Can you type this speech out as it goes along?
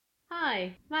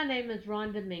Hi, my name is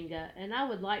Ron Dominga, and I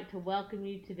would like to welcome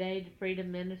you today to Freedom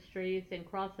Ministries in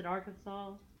Crossett,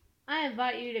 Arkansas. I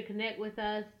invite you to connect with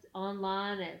us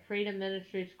online at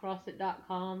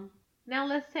freedomministriescrossett.com. Now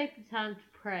let's take the time to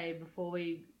pray before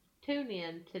we tune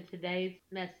in to today's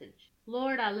message.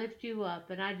 Lord, I lift you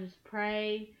up and I just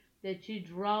pray that you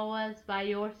draw us by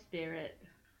your Spirit.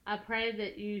 I pray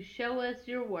that you show us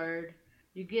your word.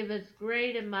 You give us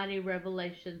great and mighty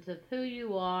revelations of who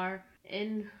you are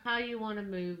and how you want to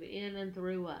move in and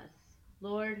through us.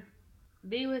 Lord,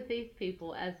 be with these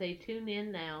people as they tune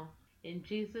in now. In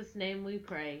Jesus' name we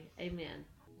pray. Amen.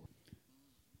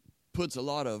 Puts a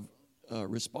lot of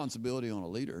responsibility on a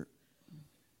leader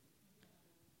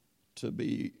to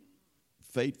be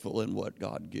faithful in what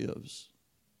God gives,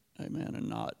 amen, and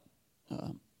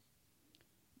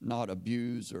not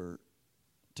abuse or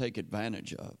take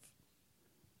advantage of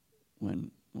when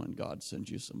God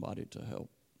sends you somebody to help.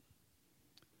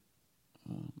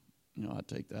 I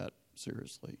take that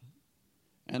seriously,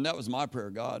 and that was my prayer.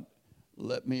 God,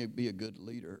 let me be a good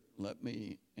leader. Let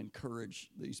me encourage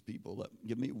these people.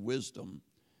 Give me wisdom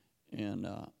in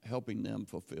helping them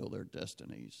fulfill their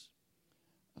destinies.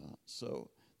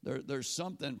 So there's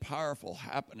something powerful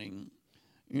happening.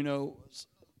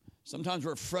 Sometimes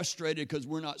we're frustrated because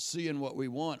we're not seeing what we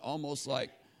want. Almost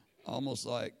like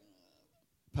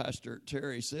Pastor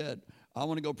Terry said, I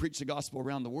want to go preach the gospel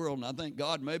around the world. And I think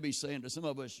God may be saying to some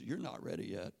of us, you're not ready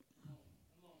yet.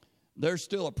 There's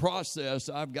still a process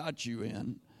I've got you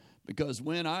in, because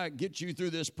when I get you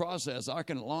through this process, I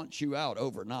can launch you out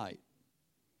overnight.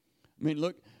 I mean,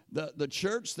 look, the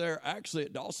church there actually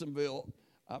at Dawsonville,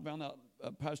 I found out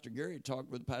Pastor Gary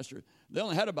talked with the pastor. They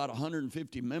only had about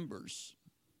 150 members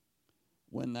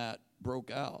when that broke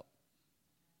out.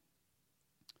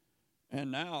 And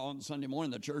now on Sunday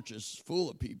morning, the church is full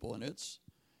of people, and it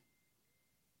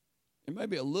may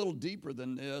be a little deeper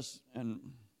than this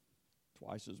and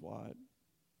twice as wide.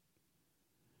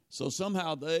 So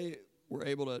somehow they were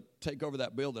able to take over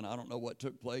that building. I don't know what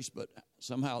took place, but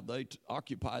somehow they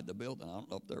occupied the building. I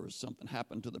don't know if there was something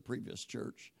happened to the previous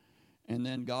church. And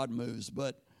then God moves.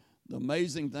 But the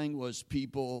amazing thing was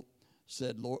people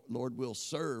said, Lord, we'll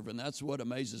serve. And that's what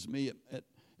amazes me.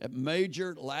 At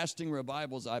major lasting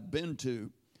revivals I've been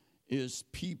to is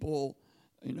people,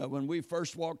 when we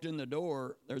first walked in the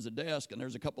door, there's a desk and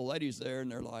there's a couple ladies there,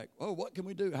 and they're like, oh, what can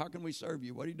we do? How can we serve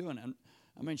you? What are you doing? And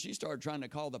she started trying to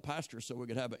call the pastor so we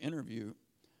could have an interview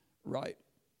right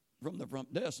from the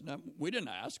front desk. Now, we didn't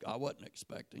ask. I wasn't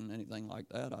expecting anything like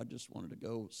that. I just wanted to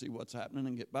go see what's happening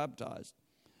and get baptized.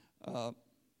 I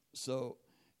was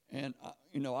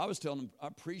telling them, I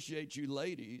appreciate you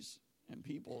ladies and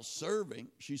people serving.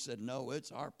 She said, no,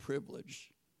 it's our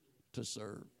privilege to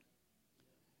serve.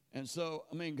 And so,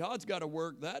 God's got to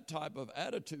work that type of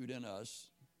attitude in us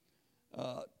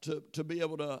to be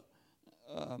able to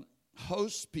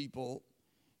host people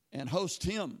and host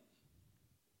Him,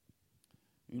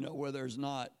 where there's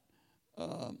not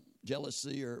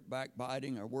jealousy or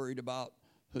backbiting or worried about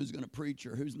who's going to preach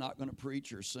or who's not going to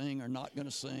preach or sing or not going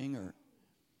to sing, or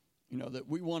that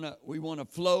we want to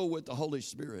flow with the Holy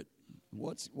Spirit.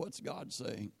 What's God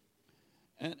saying?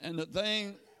 And the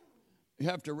thing you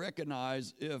have to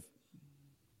recognize, if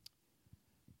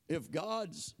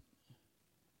God's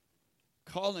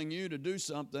calling you to do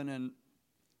something and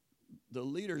the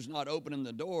leader's not opening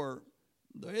the door,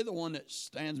 they're the one that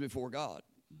stands before God.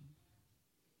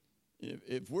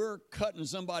 If we're cutting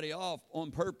somebody off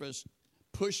on purpose,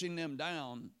 pushing them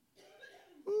down,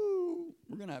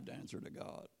 we're going to have to answer to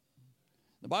God.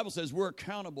 The Bible says we're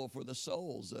accountable for the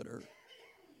souls that are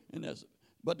in this.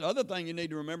 But the other thing you need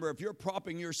to remember, if you're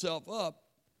propping yourself up,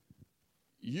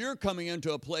 you're coming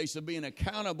into a place of being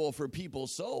accountable for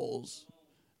people's souls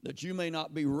that you may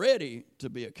not be ready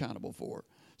to be accountable for.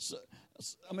 So,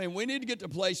 we need to get to a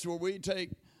place where we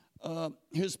take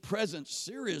His presence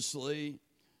seriously.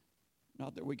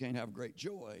 Not that we can't have great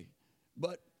joy,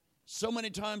 but so many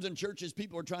times in churches,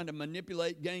 people are trying to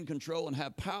manipulate, gain control, and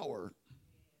have power.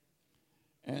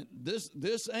 And this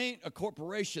ain't a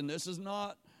corporation. This is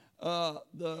not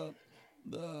the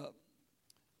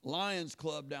Lions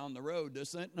Club down the road.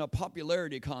 This ain't a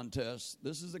popularity contest.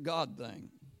 This is a God thing.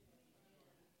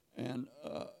 And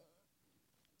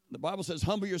the Bible says,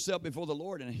 humble yourself before the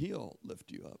Lord and He'll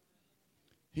lift you up.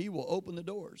 He will open the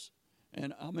doors.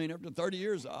 And after 30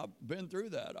 years, I've been through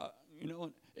that.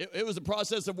 It was a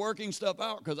process of working stuff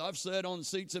out, because I've sat on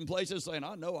seats in places saying,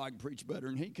 I know I can preach better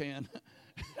than he can.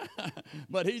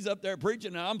 But he's up there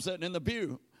preaching and I'm sitting in the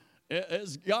pew.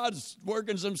 It's God's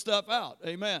working some stuff out.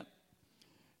 Amen.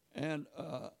 And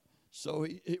so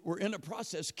we're in the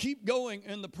process. Keep going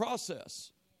in the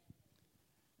process.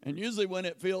 And usually when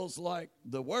it feels like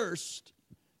the worst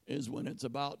is when it's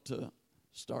about to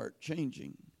start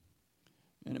changing.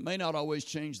 And it may not always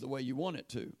change the way you want it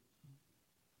to.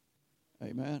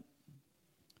 Amen.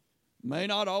 May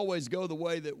not always go the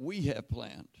way that we have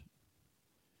planned.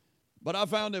 But I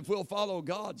found if we'll follow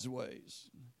God's ways,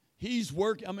 He's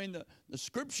working. I mean, the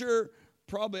scripture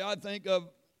probably I think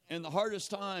of in the hardest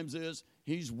times is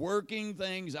He's working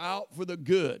things out for the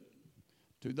good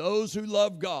to those who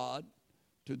love God,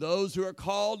 to those who are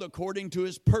called according to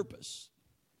His purpose.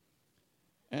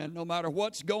 And no matter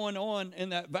what's going on in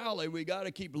that valley, we got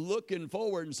to keep looking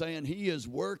forward and saying, He is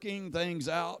working things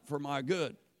out for my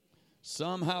good,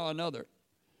 somehow or another.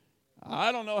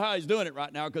 I don't know how He's doing it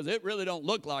right now because it really don't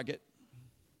look like it.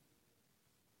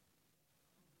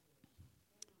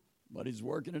 But He's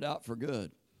working it out for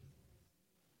good.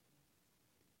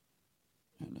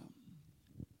 And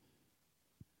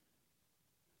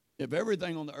if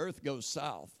everything on the earth goes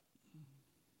south,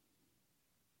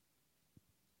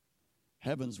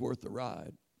 heaven's worth the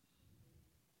ride.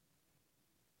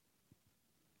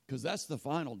 Because that's the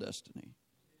final destiny.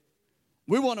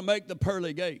 We want to make the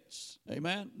pearly gates.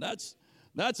 Amen? That's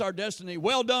our destiny.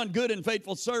 Well done, good and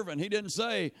faithful servant. He didn't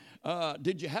say,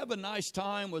 did you have a nice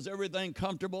time? Was everything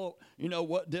comfortable? You know,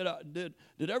 what did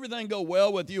everything go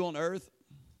well with you on earth?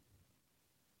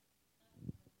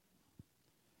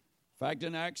 In fact,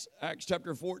 in Acts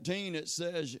chapter 14, it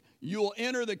says, you will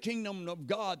enter the kingdom of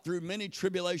God through many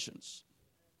tribulations.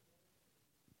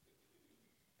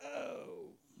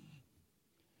 Oh.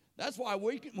 That's why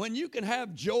when you can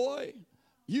have joy,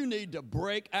 you need to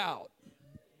break out.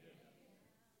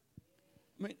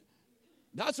 I mean,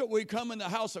 that's what we come in the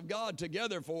house of God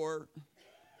together for.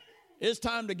 It's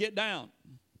time to get down.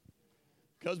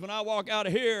 Because when I walk out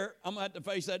of here, I'm going to have to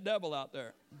face that devil out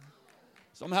there.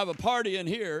 So I'm going to have a party in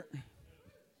here.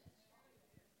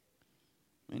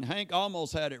 I mean, Hank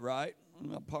almost had it right. I'm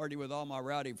going to party with all my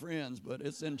rowdy friends, but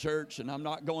it's in church and I'm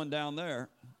not going down there.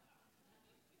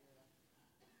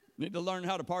 Need to learn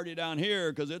how to party down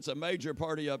here because it's a major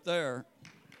party up there.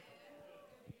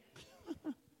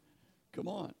 Come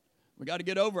on. We got to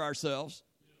get over ourselves.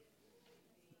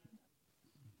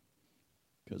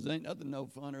 Because there ain't nothing no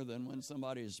funner than when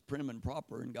somebody is prim and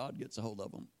proper and God gets a hold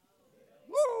of them.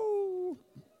 Woo!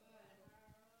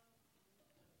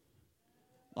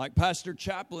 Like Pastor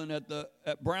Chaplin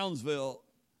at Brownsville.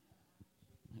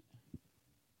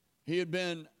 He'd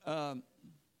been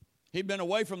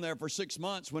away from there for 6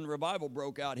 months when revival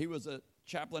broke out. He was a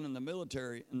chaplain in the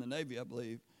military, in the Navy, I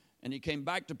believe. And he came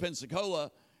back to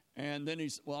Pensacola, and then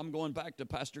I'm going back to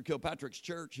Pastor Kilpatrick's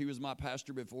church. He was my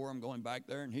pastor before. I'm going back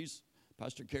there, and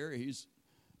Pastor Carey, he's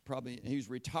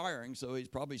retiring, so he's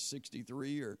probably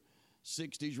 63 or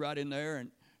 60s right in there.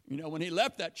 And, you know, when he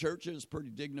left that church, it was pretty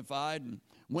dignified. And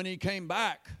when he came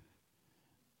back,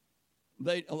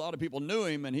 a lot of people knew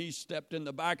him, and he stepped in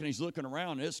the back, and he's looking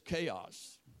around. It's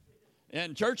chaos.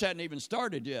 And church hadn't even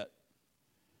started yet.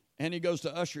 And he goes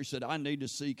to Usher. He said, I need to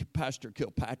see Pastor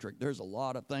Kilpatrick. There's a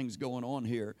lot of things going on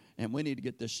here, and we need to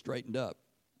get this straightened up.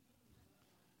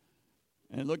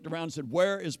 And he looked around and said,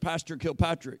 where is Pastor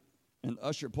Kilpatrick? And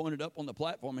Usher pointed up on the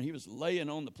platform, and he was laying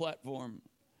on the platform.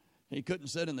 He couldn't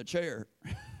sit in the chair.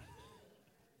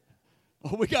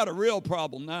 Oh, we got a real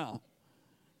problem now.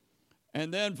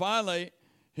 And then finally,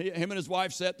 him and his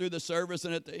wife sat through the service,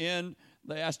 and at the end,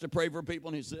 they asked to pray for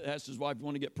people, and he asked his wife, you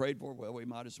want to get prayed for? Well, we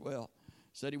might as well.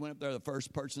 Said he went up there, the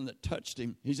first person that touched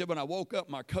him. He said, when I woke up,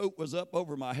 my coat was up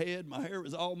over my head. My hair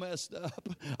was all messed up.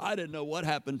 I didn't know what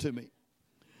happened to me.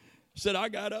 Said, I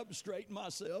got up, straightened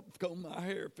myself, combed my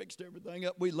hair, fixed everything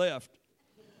up. We left.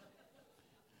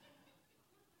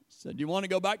 Said, do you want to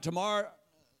go back tomorrow,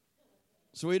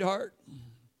 sweetheart?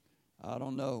 I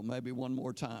don't know, maybe one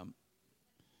more time.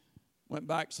 Went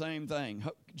back, same thing.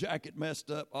 Jacket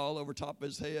messed up all over top of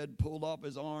his head, pulled off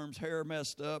his arms, hair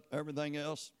messed up, everything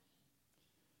else.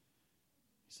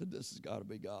 He said, this has got to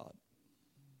be God.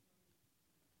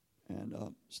 And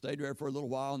stayed there for a little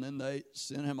while, and then they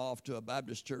sent him off to a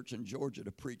Baptist church in Georgia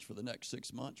to preach for the next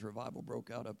 6 months. Revival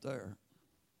broke out up there.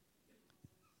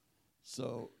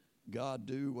 So, God,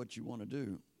 do what you want to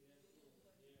do.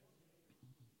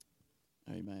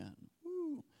 Amen.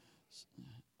 Woo.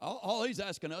 All he's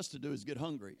asking us to do is get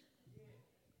hungry.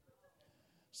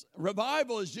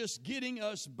 Revival is just getting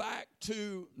us back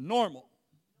to normal.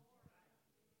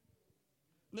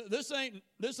 This ain't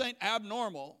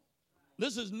abnormal.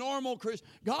 This is normal Christian.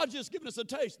 God's just giving us a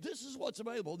taste. This is what's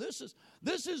available. This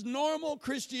is normal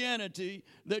Christianity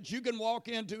that you can walk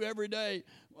into every day.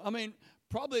 I mean,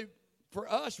 probably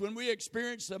for us, when we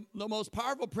experience the most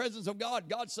powerful presence of God,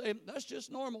 God's saying, that's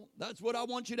just normal. That's what I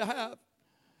want you to have.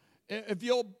 If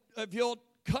you'll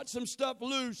cut some stuff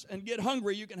loose and get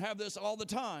hungry, you can have this all the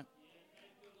time.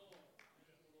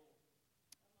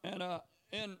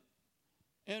 And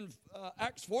in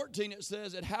Acts 14, it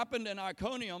says, it happened in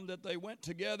Iconium that they went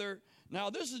together. Now,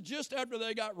 this is just after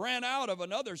they got ran out of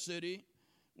another city,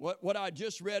 what I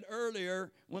just read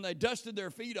earlier, when they dusted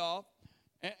their feet off,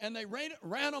 and they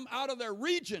ran them out of their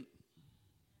region.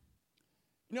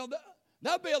 You know,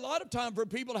 that'd be a lot of time for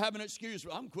people to have an excuse.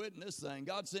 Well, I'm quitting this thing.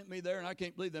 God sent me there, and I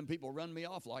can't believe them people run me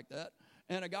off like that.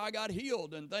 And a guy got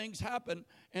healed, and things happen,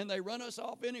 and they run us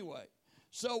off anyway.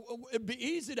 So it'd be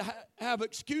easy to have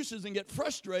excuses and get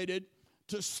frustrated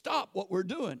to stop what we're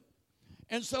doing.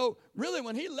 And so really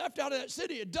when he left out of that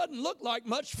city, it doesn't look like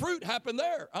much fruit happened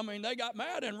there. I mean, they got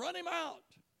mad and run him out.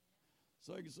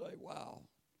 So you can say, wow.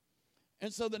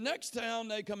 And so the next town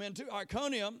they come into,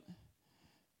 Iconium,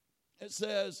 it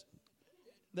says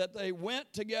that they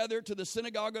went together to the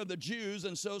synagogue of the Jews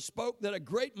and so spoke that a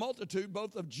great multitude,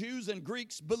 both of Jews and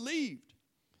Greeks, believed.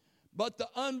 But the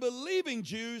unbelieving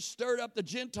Jews stirred up the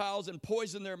Gentiles and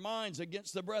poisoned their minds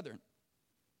against the brethren.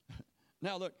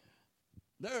 Now look,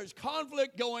 there's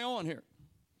conflict going on here.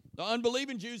 The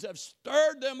unbelieving Jews have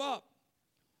stirred them up.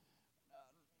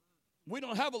 We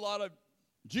don't have a lot of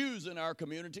Jews in our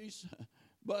communities,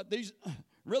 but these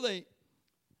really,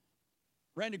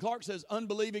 Randy Clark says,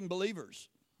 unbelieving believers.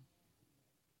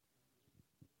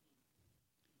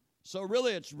 So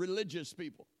really it's religious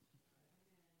people.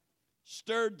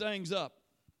 Stirred things up.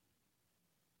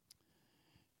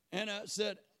 And it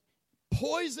said,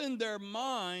 poisoned their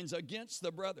minds against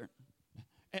the brethren.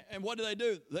 And what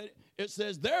do? It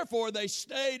says, therefore they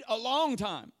stayed a long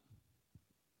time.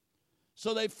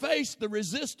 So they faced the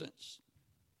resistance.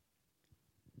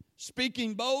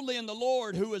 Speaking boldly in the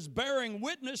Lord, who is bearing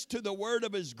witness to the word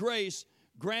of his grace,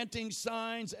 granting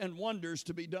signs and wonders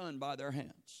to be done by their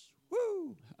hands.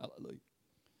 Woo! Hallelujah.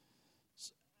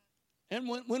 And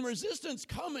when resistance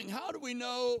coming, how do we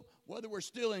know whether we're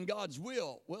still in God's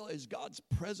will? Well, is God's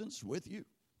presence with you?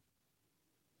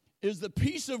 Is the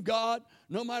peace of God,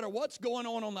 no matter what's going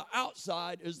on the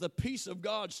outside, is the peace of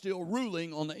God still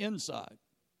ruling on the inside?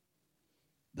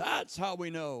 That's how we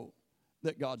know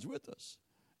that God's with us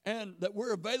and that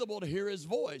we're available to hear his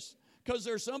voice. Because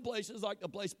there's some places, like the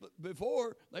place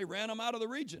before, they ran them out of the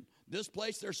region. This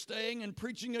place they're staying and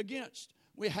preaching against.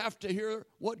 We have to hear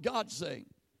what God's saying.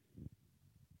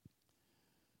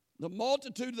 The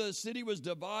multitude of the city was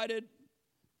divided,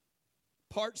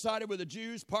 part sided with the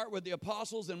Jews, part with the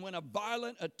apostles, and when a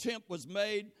violent attempt was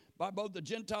made by both the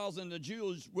Gentiles and the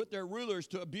Jews with their rulers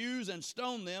to abuse and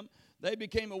stone them, they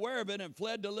became aware of it and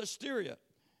fled to Lystra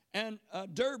and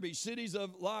Derbe, cities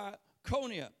of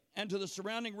Lycaonia, and to the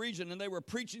surrounding region, and they were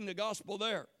preaching the gospel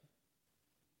there.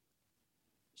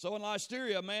 So in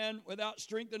Lystra, a man without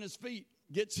strength in his feet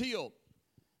gets healed.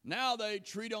 Now they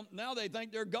treat them, now they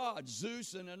think they're gods,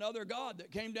 Zeus and another god that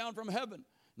came down from heaven.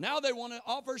 Now they want to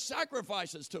offer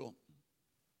sacrifices to them.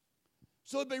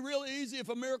 So it'd be real easy if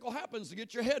a miracle happens to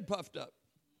get your head puffed up.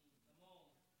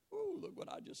 Ooh, look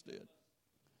what I just did.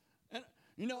 And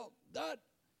you know, that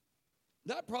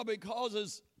probably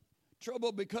causes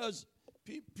trouble because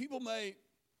people may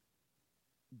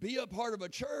be a part of a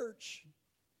church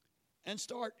and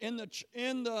start in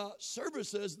the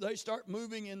services, they start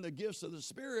moving in the gifts of the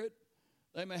Spirit.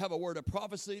 They may have a word of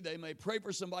prophecy. They may pray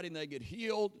for somebody and they get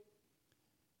healed.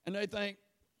 And they think,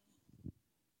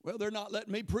 well, they're not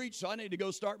letting me preach, so I need to go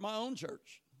start my own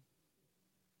church.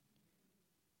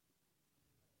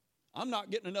 I'm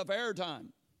not getting enough airtime.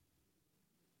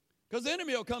 Because the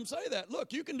enemy will come say that.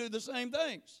 Look, you can do the same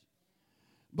things.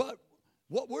 But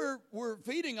what we're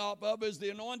feeding off of is the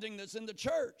anointing that's in the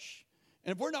church.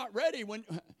 And if we're not ready,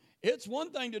 it's one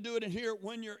thing to do it in here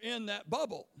when you're in that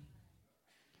bubble.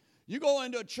 You go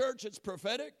into a church that's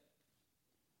prophetic.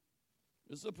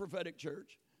 It's a prophetic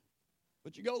church.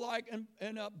 But you go like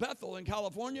in Bethel in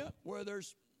California, where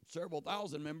there's several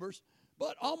thousand members,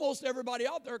 but almost everybody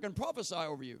out there can prophesy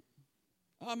over you.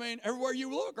 I mean, everywhere you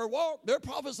look or walk, they're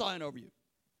prophesying over you.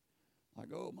 Like,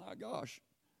 oh my gosh.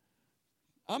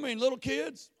 I mean, little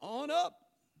kids on up.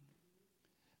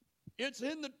 It's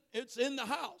in the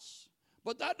house.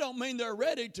 But that don't mean they're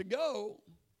ready to go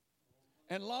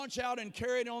and launch out and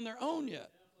carry it on their own yet.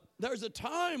 There's a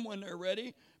time when they're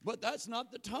ready, but that's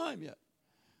not the time yet.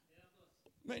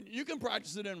 I mean, you can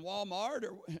practice it in Walmart,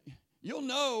 or you'll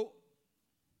know.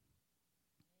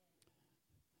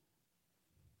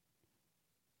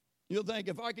 You'll think,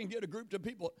 if I can get a group of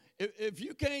people, if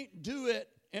you can't do it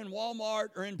in Walmart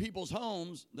or in people's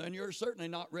homes, then you're certainly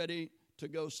not ready to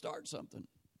go start something.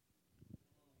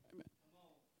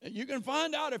 You can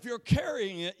find out if you're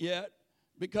carrying it yet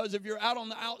Because if you're out on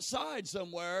the outside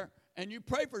somewhere and you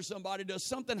pray for somebody, does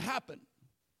something happen?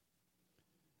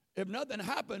 If nothing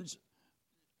happens,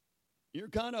 you're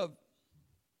kind of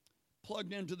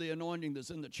plugged into the anointing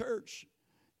that's in the church.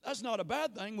 That's not a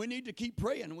bad thing. We need to keep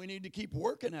praying. We need to keep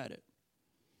working at it.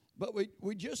 But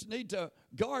we just need to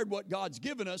guard what God's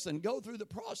given us and go through the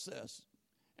process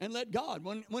and let God,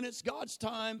 when it's God's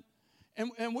time,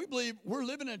 and we believe we're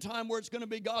living in a time where it's going to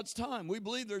be God's time. We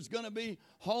believe there's going to be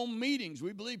home meetings.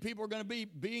 We believe people are going to be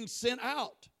being sent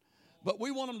out. But we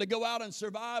want them to go out and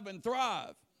survive and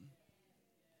thrive.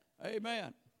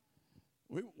 Amen.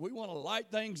 We want to light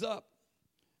things up.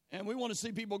 And we want to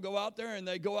see people go out there, and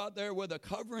they go out there with a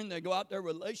covering. They go out there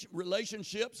with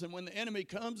relationships. And when the enemy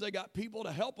comes, they got people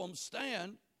to help them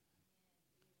stand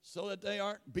so that they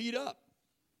aren't beat up.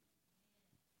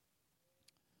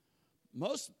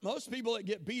 Most people that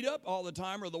get beat up all the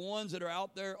time are the ones that are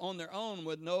out there on their own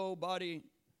with nobody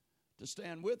to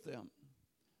stand with them.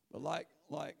 But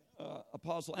like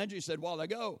Apostle Angie said a while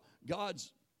ago,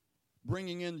 God's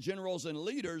bringing in generals and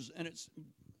leaders, and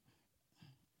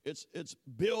it's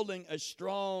building a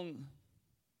strong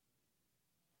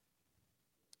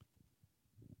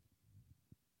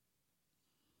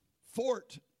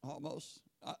fort almost.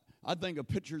 I think of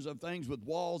pictures of things with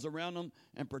walls around them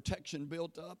and protection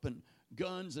built up and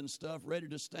guns and stuff ready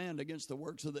to stand against the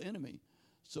works of the enemy.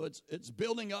 So it's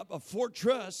building up a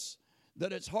fortress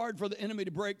that it's hard for the enemy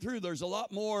to break through. There's a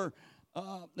lot more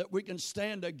that we can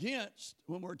stand against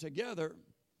when we're together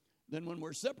than when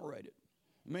we're separated.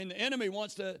 I mean, the enemy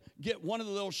wants to get one of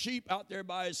the little sheep out there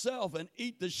by himself and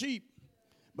eat the sheep.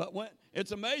 But when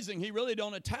it's amazing, he really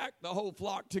don't attack the whole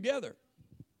flock together.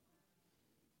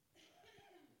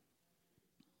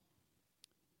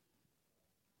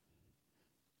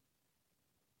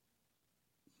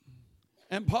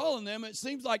 And Paul and them, it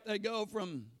seems like they go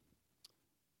from,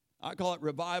 I call it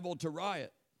revival to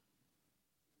riot.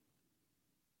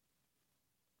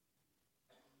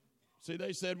 See,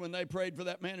 they said when they prayed for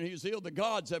that man and he was healed, the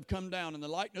gods have come down in the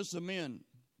likeness of men.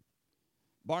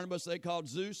 Barnabas they called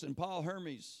Zeus and Paul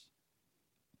Hermes.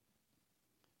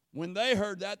 When they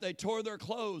heard that, they tore their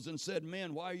clothes and said,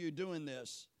 "Men, why are you doing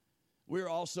this? We are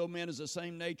also men of the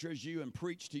same nature as you and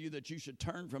preach to you that you should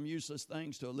turn from useless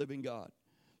things to a living God."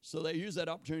 So they used that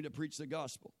opportunity to preach the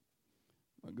gospel.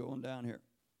 We're going down here.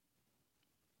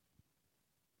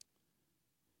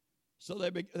 So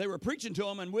they were preaching to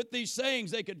them, and with these sayings,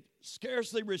 they could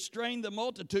scarcely restrain the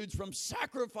multitudes from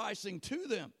sacrificing to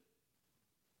them.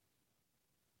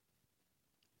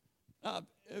 Now,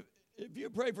 if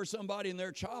you pray for somebody and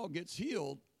their child gets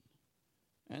healed,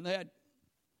 and they had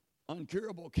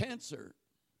incurable cancer,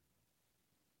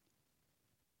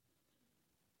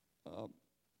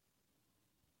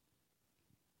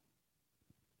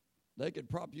 they could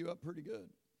prop you up pretty good.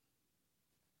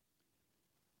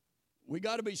 We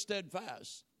got to be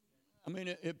steadfast. I mean,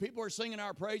 if people are singing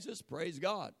our praises, praise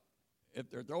God. If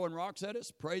they're throwing rocks at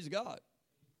us, praise God.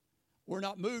 We're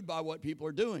not moved by what people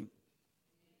are doing.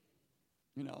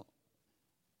 You know,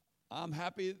 I'm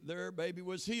happy their baby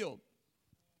was healed.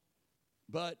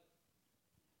 But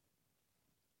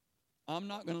I'm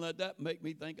not going to let that make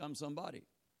me think I'm somebody.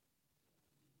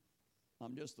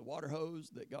 I'm just the water hose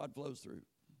that God flows through.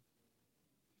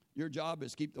 Your job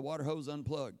is keep the water hose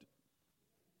unplugged.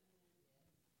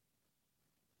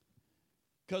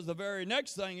 Because the very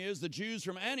next thing is the Jews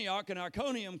from Antioch and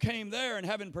Iconium came there, and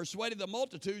having persuaded the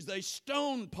multitudes, they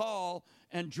stoned Paul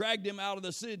and dragged him out of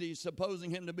the city,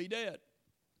 supposing him to be dead.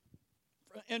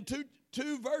 In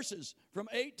two verses, from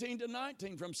 18 to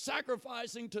 19, from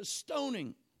sacrificing to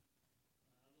stoning.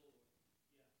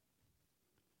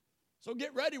 So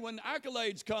get ready when the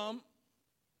accolades come.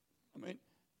 I mean,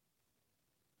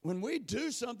 when we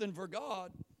do something for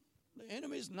God, the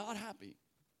enemy's not happy.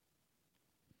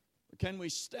 But can we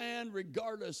stand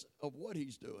regardless of what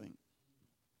he's doing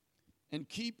and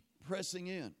keep pressing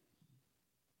in?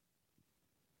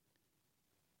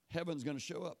 Heaven's going to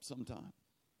show up sometime.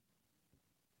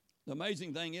 The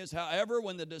amazing thing is, however,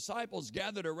 when the disciples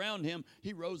gathered around him,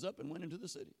 he rose up and went into the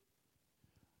city.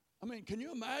 I mean, can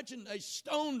you imagine? They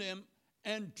stoned him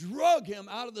and drug him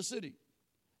out of the city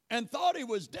and thought he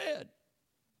was dead.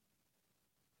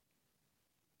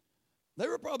 They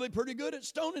were probably pretty good at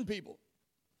stoning people.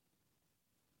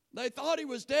 They thought he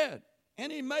was dead,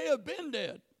 and he may have been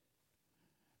dead.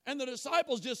 And the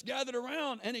disciples just gathered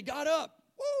around, and he got up.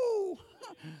 Woo!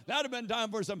 That would have been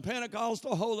time for some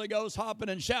Pentecostal Holy Ghost hopping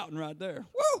and shouting right there.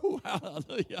 Woo!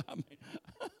 Hallelujah! I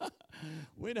mean,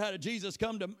 we'd had a Jesus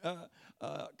come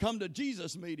to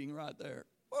Jesus meeting right there.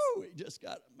 Woo! He just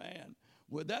got, man.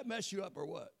 Would that mess you up or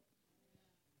what?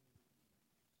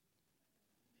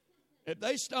 If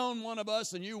they stoned one of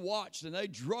us and you watched and they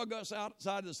drug us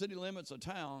outside the city limits of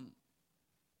town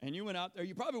and you went out there,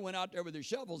 you probably went out there with your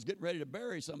shovels getting ready to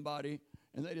bury somebody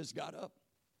and they just got up.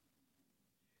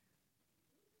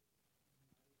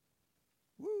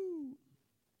 Woo.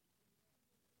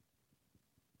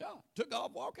 Yeah, took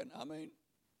off walking. I mean,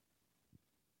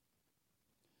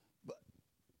 but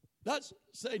that's,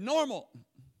 say, normal.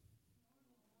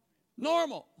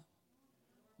 Normal.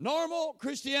 Normal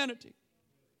Christianity.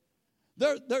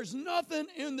 There's nothing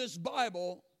in this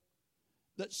Bible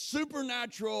that's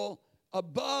supernatural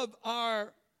above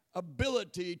our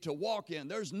ability to walk in.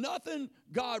 There's nothing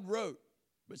God wrote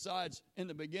besides in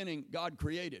the beginning God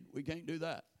created. We can't do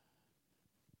that.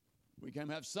 We can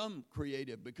have some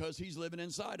creative because he's living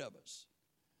inside of us.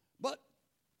 But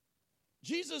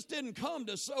Jesus didn't come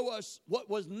to show us what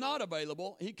was not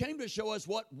available. He came to show us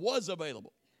what was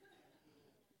available.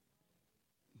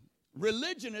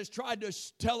 Religion has tried to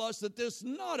tell us that this is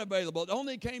not available. It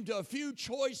only came to a few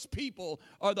choice people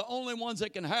are the only ones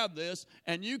that can have this,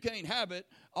 and you can't have it.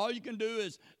 All you can do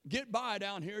is get by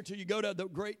down here till you go to the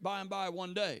great by and by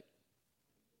one day.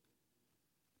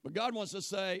 But God wants to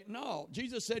say, no.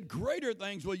 Jesus said, greater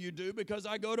things will you do because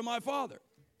I go to my Father.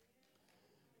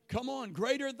 Come on,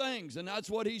 greater things. And that's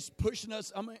what he's pushing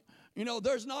us. I mean, you know,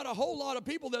 there's not a whole lot of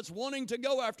people that's wanting to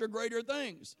go after greater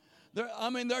things.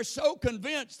 They're so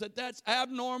convinced that that's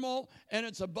abnormal and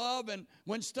it's above. And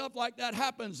when stuff like that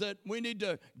happens, that we need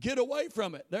to get away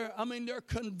from it. They're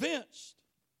convinced.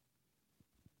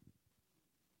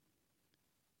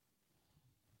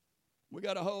 We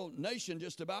got a whole nation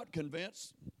just about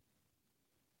convinced.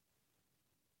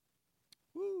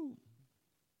 Woo.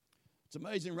 It's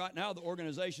amazing right now the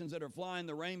organizations that are flying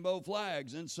the rainbow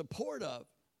flags in support of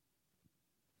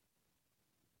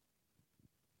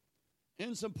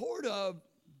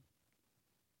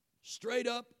straight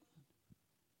up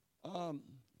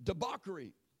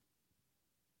debauchery.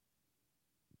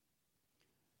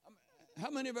 How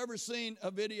many have ever seen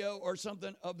a video or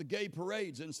something of the gay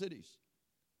parades in cities?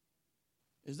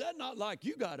 Is that not like,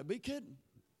 you got to be kidding?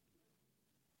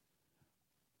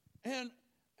 And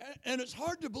it's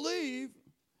hard to believe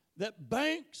that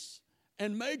banks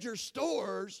and major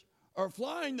stores are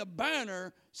flying the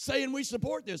banner saying we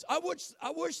support this. I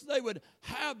wish they would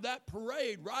have that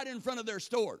parade right in front of their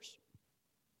stores,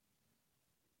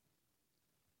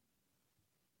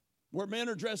 where men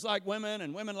are dressed like women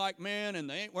and women like men, and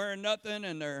they ain't wearing nothing,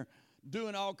 and they're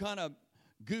doing all kind of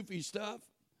goofy stuff.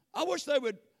 I wish they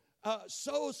would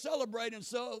so celebrate and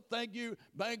so thank you,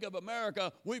 Bank of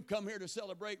America, we've come here to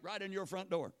celebrate right in your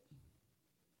front door.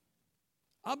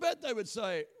 I bet they would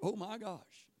say, oh my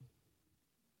gosh.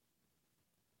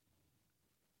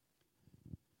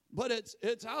 But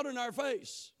it's out in our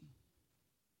face.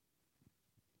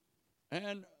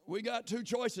 And we got two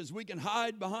choices. We can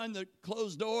hide behind the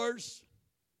closed doors,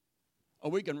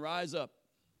 or we can rise up.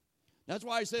 That's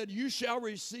why I said, you shall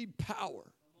receive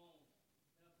power.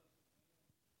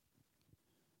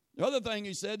 The other thing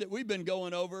he said that we've been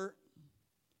going over,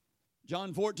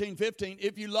 John 14:15,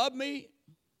 if you love me,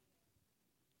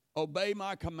 obey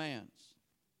my commands.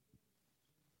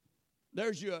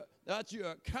 That's your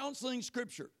counseling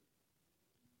scripture.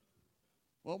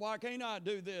 Well, why can't I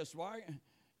do this?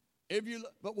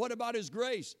 But what about his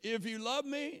grace? If you love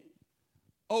me,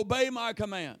 obey my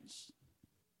commands.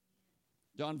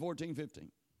 John 14:15.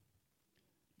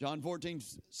 John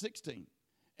 14:16.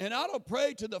 And I'll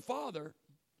pray to the Father,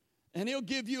 and he'll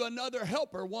give you another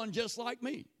helper, one just like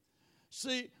me.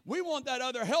 See, we want that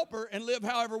other helper and live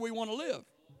however we want to live.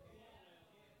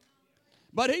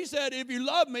 But he said, if you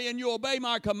love me and you obey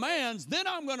my commands, then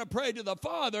I'm going to pray to the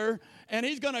Father, and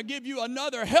he's going to give you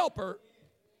another helper,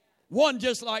 one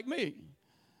just like me.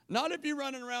 Not if you're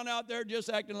running around out there just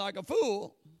acting like a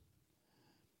fool.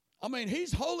 I mean,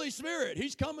 he's Holy Spirit.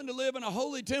 He's coming to live in a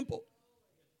holy temple.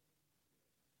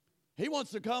 He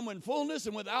wants to come in fullness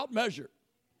and without measure.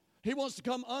 He wants to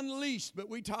come unleashed, but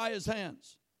we tie his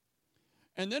hands.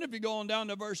 And then if you go on down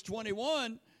to verse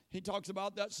 21, he talks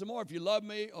about that some more. If you love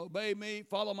me, obey me,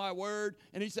 follow my word.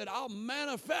 And he said, I'll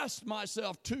manifest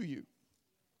myself to you.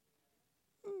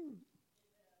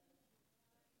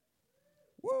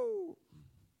 Woo.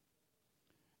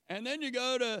 And then you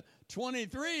go to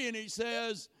 23 and he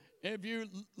says, if you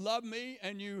love me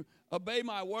and you obey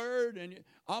my word, and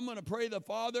I'm going to pray the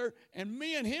Father, and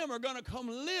me and him are going to come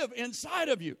live inside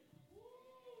of you.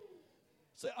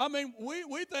 So, I mean,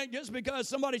 we think just because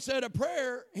somebody said a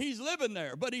prayer, he's living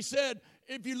there. But he said,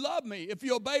 if you love me, if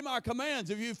you obey my commands,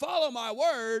 if you follow my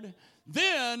word,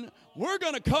 then we're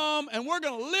going to come and we're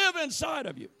going to live inside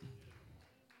of you.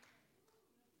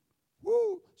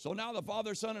 Woo. So now the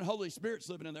Father, Son, and Holy Spirit's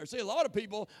living in there. See, a lot of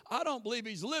people, I don't believe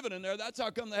he's living in there. That's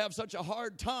how come they have such a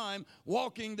hard time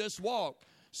walking this walk,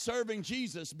 serving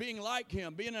Jesus, being like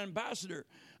him, being an ambassador.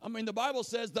 I mean, the Bible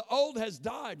says the old has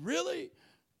died. Really?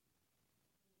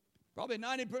 Probably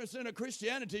 90% of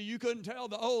Christianity, you couldn't tell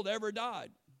the old ever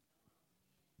died.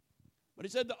 But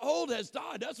he said the old has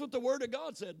died. That's what the Word of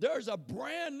God said. There's a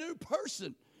brand new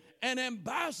person, an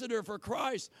ambassador for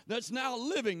Christ that's now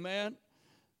living, man.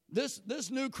 This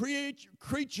new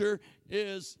creature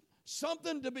is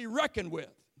something to be reckoned with.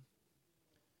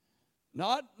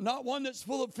 Not one that's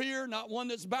full of fear, not one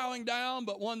that's bowing down,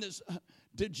 but one that's...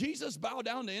 Did Jesus bow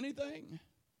down to anything?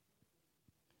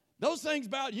 Those things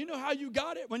bow. You know how you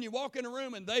got it? When you walk in a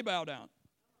room and they bow down.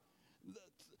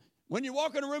 When you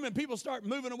walk in a room and people start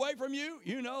moving away from you,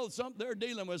 you know they're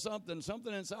dealing with something.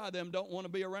 Something inside them don't want to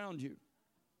be around you.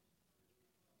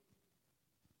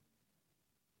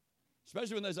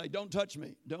 Especially when they say, don't touch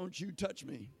me. Don't you touch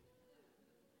me.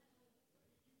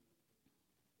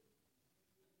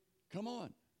 Come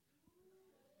on.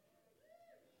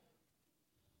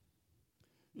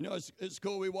 You know, it's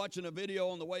cool. We were watching a video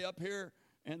on the way up here,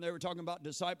 and they were talking about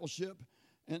discipleship,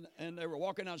 and they were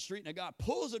walking down the street, and a guy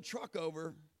pulls a truck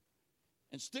over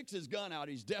and sticks his gun out.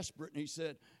 He's desperate, and he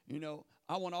said, you know,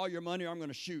 I want all your money or I'm going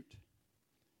to shoot.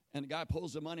 And the guy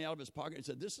pulls the money out of his pocket and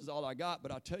said, this is all I got, but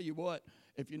I'll tell you what,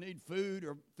 if you need food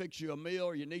or fix you a meal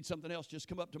or you need something else, just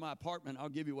come up to my apartment. I'll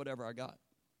give you whatever I got.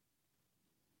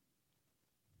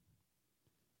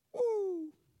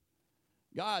 Woo!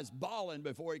 Guy's bawling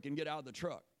before he can get out of the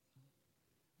truck.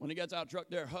 When he gets out of the truck,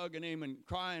 they're hugging him and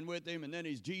crying with him, and then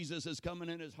Jesus is coming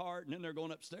in his heart, and then they're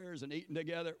going upstairs and eating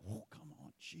together. Oh, come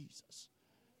on, Jesus.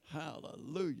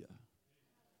 Hallelujah.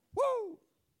 Woo!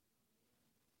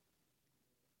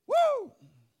 Woo!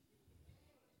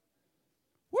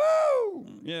 Woo!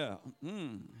 Yeah.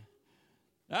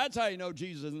 That's how you know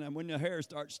Jesus is in them, when your hair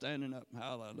starts standing up.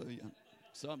 Hallelujah.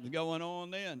 Something's going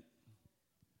on then.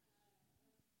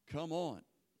 Come on.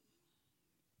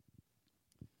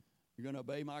 You're going to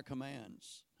obey my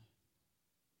commands.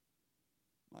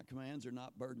 My commands are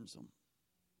not burdensome.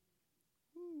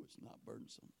 Ooh, it's not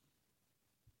burdensome.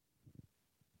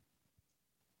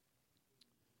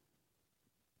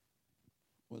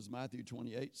 What does Matthew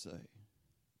 28 say?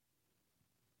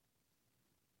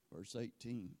 Verse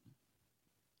 18.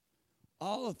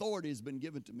 All authority has been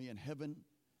given to me in heaven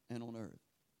and on earth.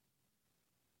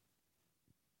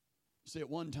 See, at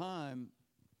one time,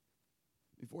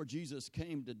 before Jesus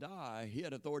came to die, he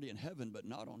had authority in heaven, but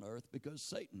not on earth, because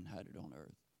Satan had it on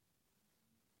earth.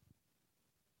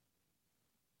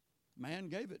 Man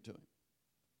gave it to him.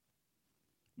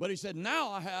 But he said,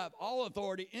 now I have all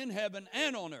authority in heaven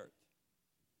and on earth.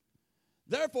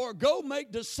 Therefore, go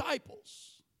make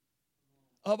disciples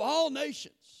of all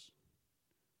nations.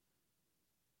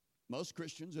 Most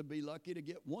Christians would be lucky to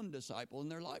get one disciple in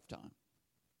their lifetime.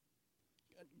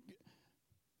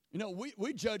 You know,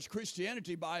 we judge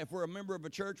Christianity by if we're a member of a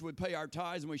church, we pay our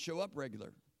tithes, and we show up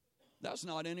regular. That's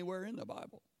not anywhere in the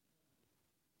Bible.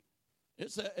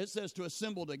 It says to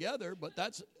assemble together, but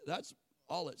that's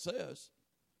all it says.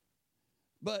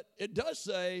 But it does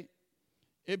say,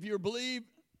 if you believe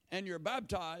and you're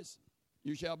baptized,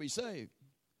 you shall be saved.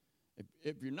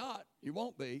 If you're not, you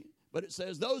won't be. But it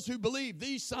says, those who believe,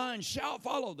 these signs shall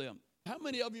follow them. How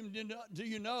many of you do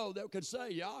you know that could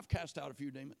say, yeah, I've cast out a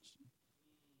few demons?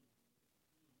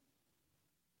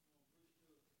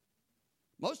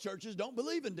 Most churches don't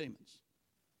believe in demons.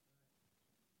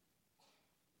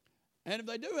 And if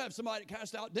they do have somebody that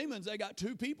casts out demons, they got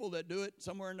two people that do it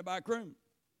somewhere in the back room.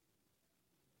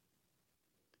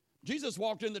 Jesus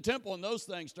walked in the temple and those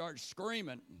things started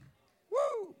screaming.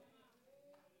 Woo!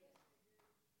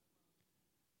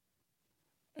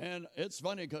 And it's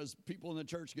funny because people in the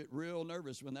church get real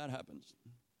nervous when that happens.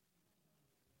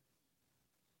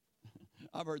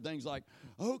 I've heard things like,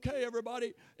 okay,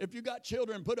 everybody, if you got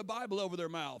children, put a Bible over their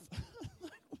mouth.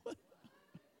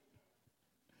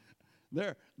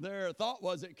 Their thought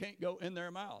was it can't go in their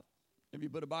mouth if you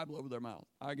put a Bible over their mouth,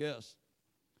 I guess.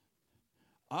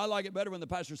 I like it better when the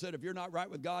pastor said, if you're not right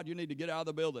with God, you need to get out of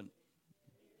the building.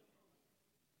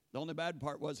 The only bad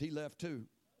part was he left too.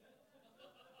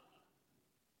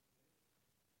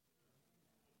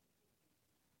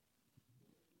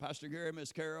 Pastor Gary and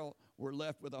Miss Carol were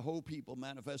left with a whole people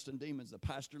manifesting demons. The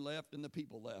pastor left and the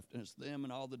people left, and it's them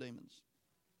and all the demons.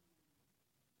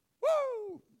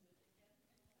 Woo!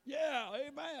 Yeah,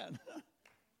 amen.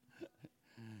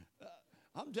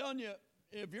 I'm telling you,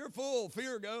 if you're full,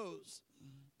 fear goes.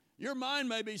 Your mind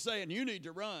may be saying, you need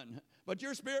to run, but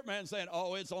your spirit man's saying,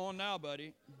 oh, it's on now,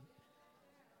 buddy.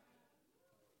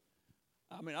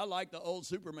 I mean, I like the old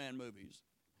Superman movies.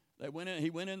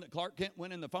 Clark Kent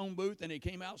went in the phone booth and he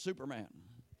came out Superman.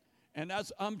 And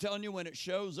I'm telling you, when it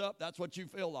shows up, that's what you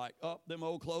feel like. Them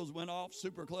old clothes went off,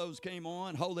 super clothes came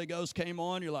on, Holy Ghost came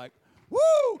on. You're like,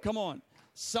 woo, come on.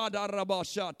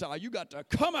 Sadarabashata, you got to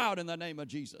come out in the name of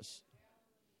Jesus.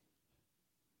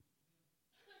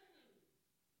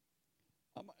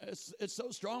 It's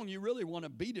so strong, you really want to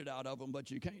beat it out of them,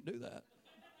 but you can't do that.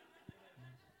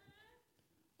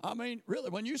 I mean, really,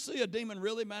 when you see a demon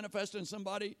really manifest in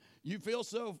somebody, you feel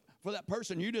so for that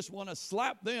person, you just want to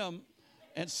slap them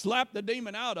and slap the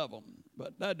demon out of them.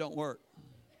 But that don't work.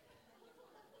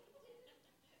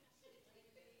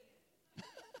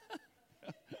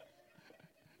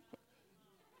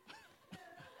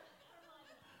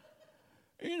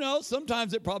 You know,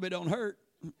 sometimes it probably don't hurt.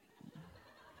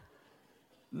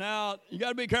 Now, you got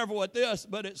to be careful with this,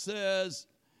 but it says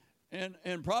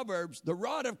in Proverbs, the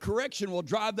rod of correction will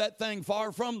drive that thing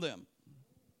far from them.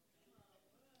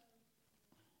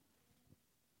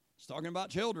 It's talking about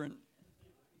children.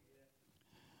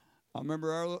 I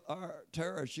remember our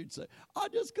Tara, she'd say, I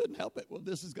just couldn't help it. Well,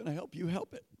 this is going to help you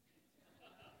help it.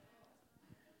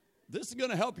 This is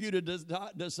going to help you to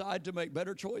decide to make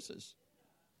better choices.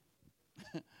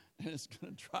 And it's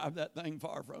going to drive that thing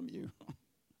far from you.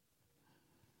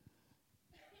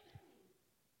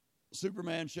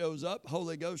 Superman shows up,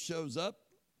 Holy Ghost shows up,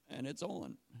 and it's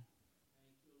on.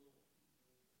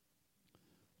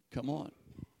 Come on.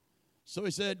 So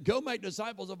he said, go make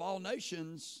disciples of all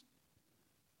nations.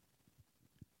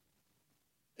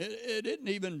 It didn't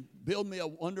even build me a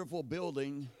wonderful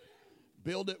building,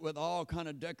 build it with all kind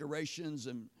of decorations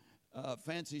and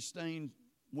fancy stained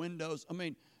windows. I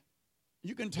mean,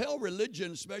 you can tell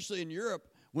religion, especially in Europe,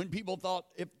 when people thought,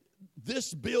 if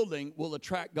this building will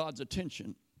attract God's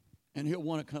attention, and he'll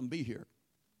want to come be here.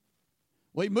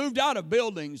 Well, he moved out of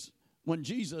buildings when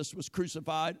Jesus was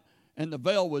crucified and the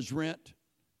veil was rent.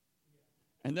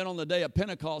 And then on the day of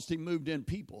Pentecost, he moved in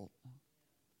people.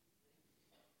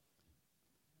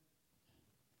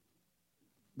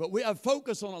 But we have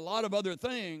focus on a lot of other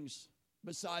things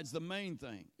besides the main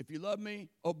thing. If you love me,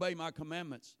 obey my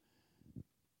commandments.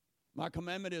 My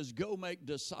commandment is go make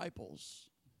disciples.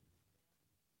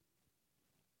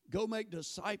 Go make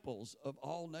disciples of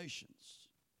all nations.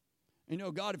 You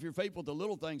know, God, if you're faithful to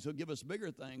little things, he'll give us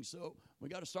bigger things. So we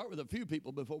got to start with a few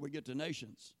people before we get to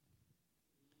nations.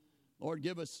 Lord,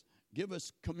 give us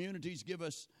communities, give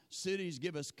us cities,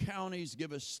 give us counties,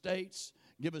 give us states,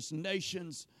 give us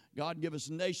nations. God, give us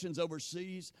nations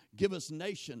overseas. Give us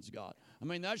nations, God. I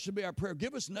mean, that should be our prayer.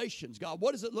 Give us nations, God.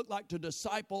 What does it look like to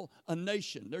disciple a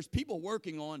nation? There's people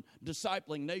working on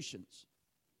discipling nations.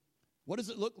 What does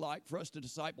it look like for us to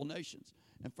disciple nations?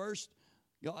 And first,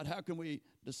 God, how can we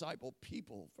disciple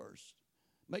people first?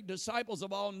 Make disciples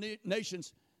of all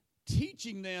nations,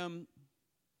 teaching them,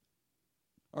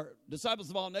 or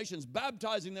disciples of all nations,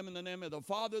 baptizing them in the name of the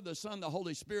Father, the Son, the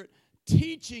Holy Spirit,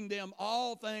 teaching them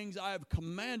all things I have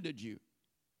commanded you.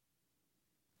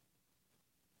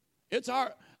 It's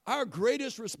our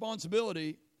greatest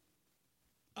responsibility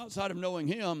outside of knowing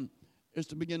him is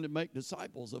to begin to make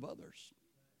disciples of others.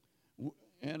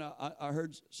 And I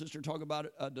heard Sister talk about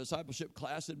a discipleship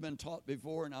class that had been taught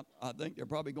before, and I think they're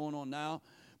probably going on now.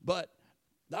 But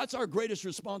that's our greatest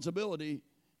responsibility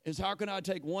is how can I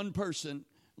take one person,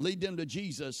 lead them to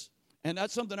Jesus. And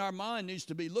that's something our mind needs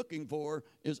to be looking for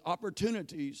is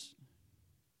opportunities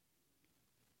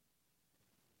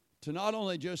to not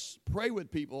only just pray with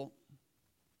people,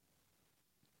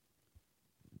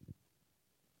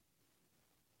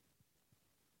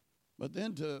 but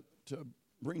then to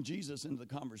bring Jesus into the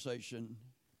conversation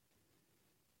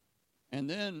and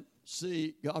then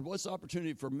see, God, what's the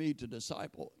opportunity for me to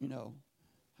disciple, you know?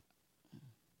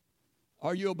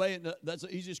 Are you obeying? That's an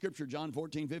easy scripture, John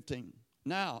 14:15.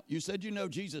 Now, you said you know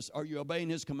Jesus. Are you obeying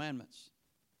his commandments?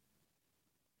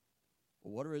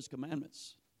 Well, what are his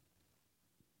commandments?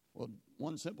 Well,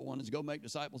 one simple one is go make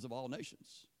disciples of all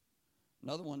nations.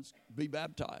 Another one's be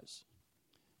baptized.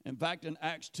 In fact, in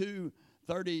Acts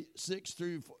 2:36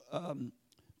 through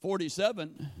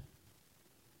 47,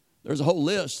 there's a whole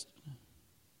list.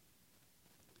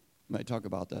 May talk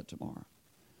about that tomorrow.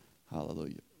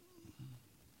 Hallelujah.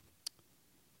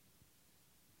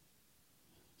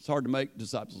 It's hard to make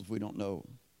disciples if we don't know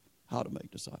how to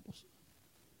make disciples.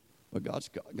 But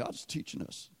God's teaching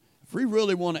us. If we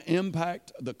really want to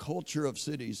impact the culture of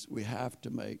cities, we have to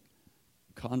make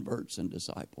converts and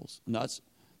disciples. And that's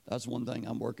one thing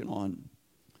I'm working on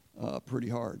pretty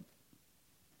hard.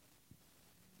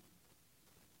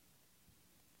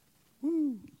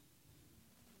 Woo.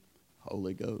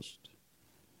 Holy Ghost.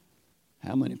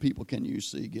 How many people can you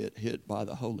see get hit by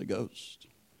the Holy Ghost?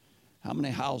 How many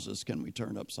houses can we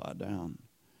turn upside down?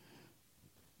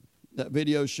 That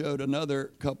video showed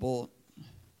another couple.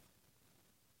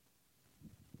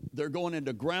 They're going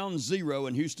into Ground Zero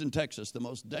in Houston, Texas, the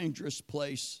most dangerous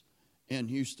place in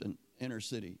Houston, inner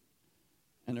city.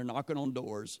 And they're knocking on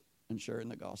doors and sharing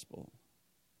the gospel.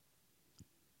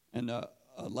 And a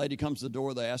lady comes to the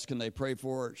door. They ask, can they pray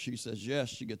for her? She says yes.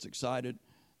 She gets excited.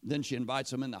 Then she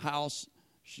invites them in the house.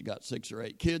 She got 6 or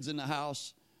 8 kids in the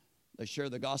house. They share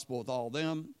the gospel with all of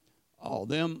them. All of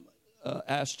them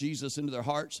ask Jesus into their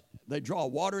hearts. They draw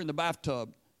water in the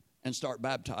bathtub and start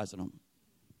baptizing them.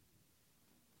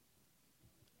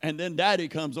 And then Daddy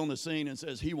comes on the scene and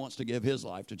says he wants to give his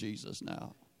life to Jesus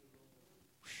now.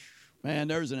 Man,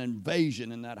 there's an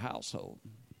invasion in that household.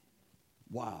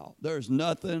 Wow. There's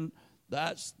nothing.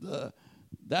 That's the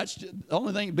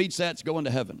only thing that beats that's going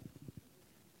to heaven.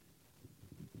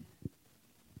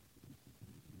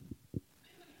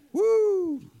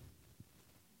 Woo!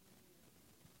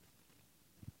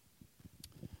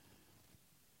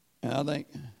 And I think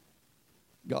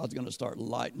God's going to start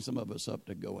lighting some of us up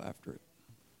to go after it.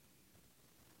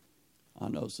 I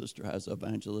know Sister has an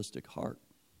evangelistic heart.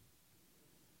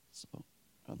 So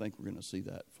I think we're going to see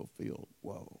that fulfilled.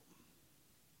 Whoa.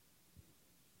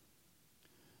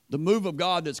 The move of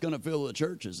God that's going to fill the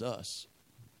church is us.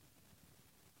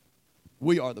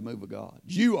 We are the move of God.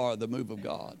 You are the move of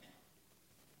God.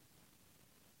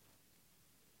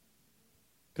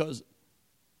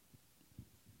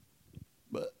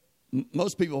 But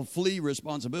most people flee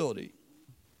responsibility.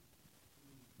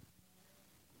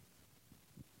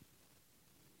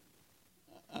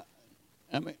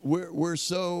 I mean, we're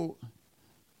so,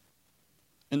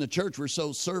 in the church, we're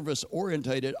so service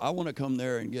orientated. I want to come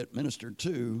there and get ministered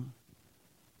to.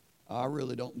 I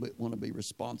really don't want to be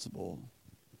responsible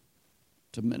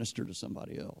to minister to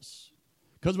somebody else.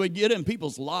 Because we get in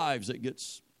people's lives, it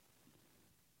gets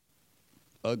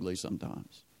ugly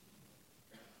sometimes.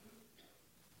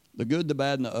 The good, the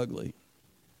bad, and the ugly.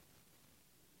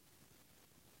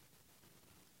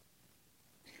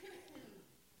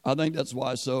 I think that's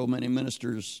why so many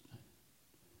ministers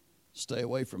stay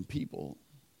away from people.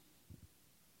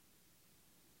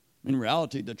 In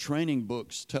reality, the training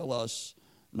books tell us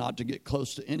not to get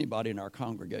close to anybody in our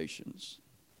congregations.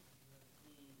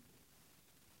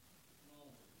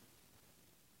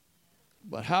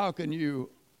 But how can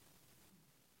you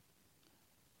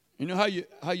know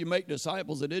how you make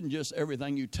disciples? It isn't just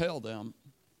everything you tell them.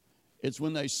 It's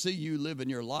when they see you live in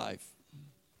your life.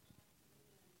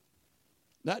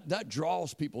 That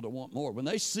draws people to want more. When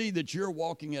they see that you're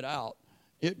walking it out,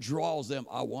 it draws them.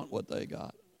 I want what they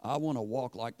got. I want to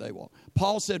walk like they walk.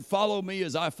 Paul said, follow me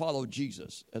as I follow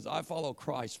Jesus. As I follow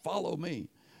Christ, follow me.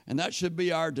 And that should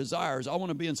be our desires. I want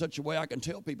to be in such a way I can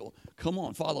tell people, come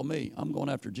on, follow me. I'm going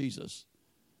after Jesus.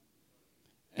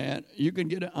 And you can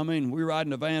get it. I mean, we ride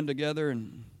in a van together,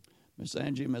 and Miss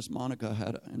Angie and Miss Monica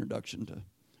had an introduction to,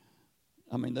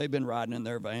 they've been riding in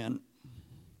their van,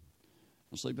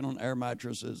 sleeping on air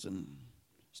mattresses and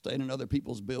staying in other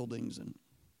people's buildings and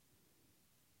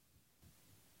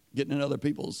getting in other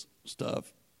people's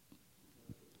stuff.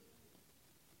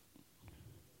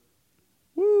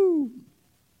 Woo!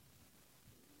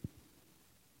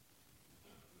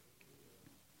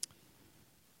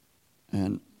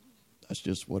 And that's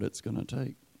just what it's going to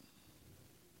take.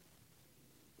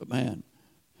 But man,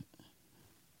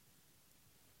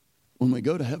 when we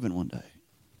go to heaven one day,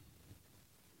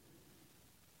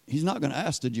 He's not going to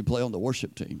ask, did you play on the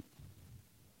worship team?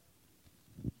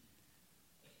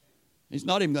 He's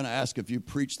not even going to ask if you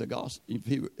preached the gospel,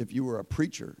 if you were a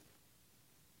preacher.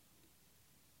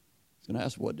 He's going to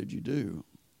ask, what did you do?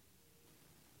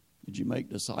 Did you make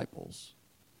disciples?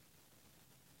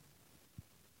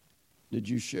 Did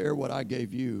you share what I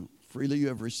gave you? Freely you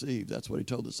have received. That's what he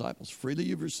told the disciples. Freely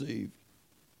you've received.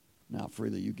 Now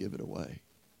freely you give it away.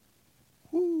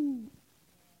 Woo.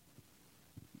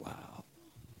 Wow.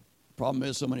 Problem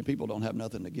is, so many people don't have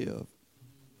nothing to give.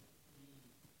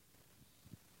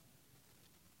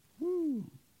 Woo.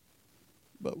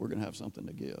 But we're going to have something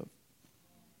to give.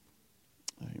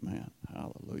 Amen.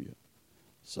 Hallelujah.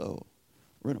 So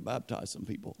we're going to baptize some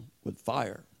people with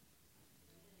fire.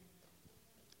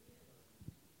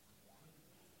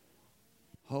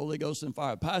 Holy Ghost and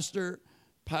fire. Pastor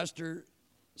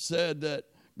said that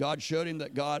God showed him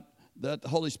that the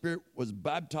Holy Spirit was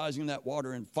baptizing that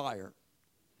water in fire.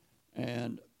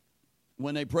 And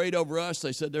when they prayed over us,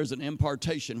 they said there's an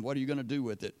impartation. What are you going to do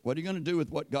with it? What are you going to do with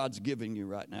what God's giving you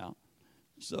right now?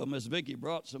 So Miss Vicki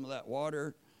brought some of that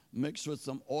water, mixed with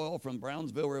some oil from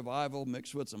Brownsville Revival,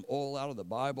 mixed with some oil out of the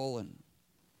Bible. And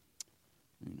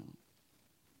you know.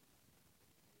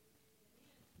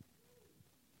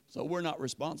 So we're not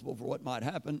responsible for what might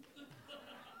happen.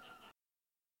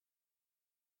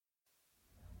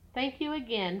 Thank you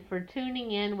again for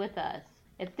tuning in with us.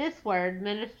 If this word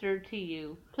ministered to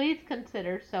you, please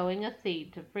consider sowing a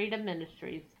seed to Freedom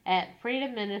Ministries at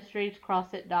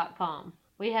freedomministriescrossit.com.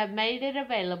 We have made it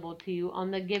available to you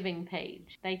on the giving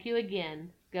page. Thank you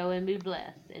again. Go and be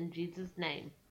blessed. In Jesus' name.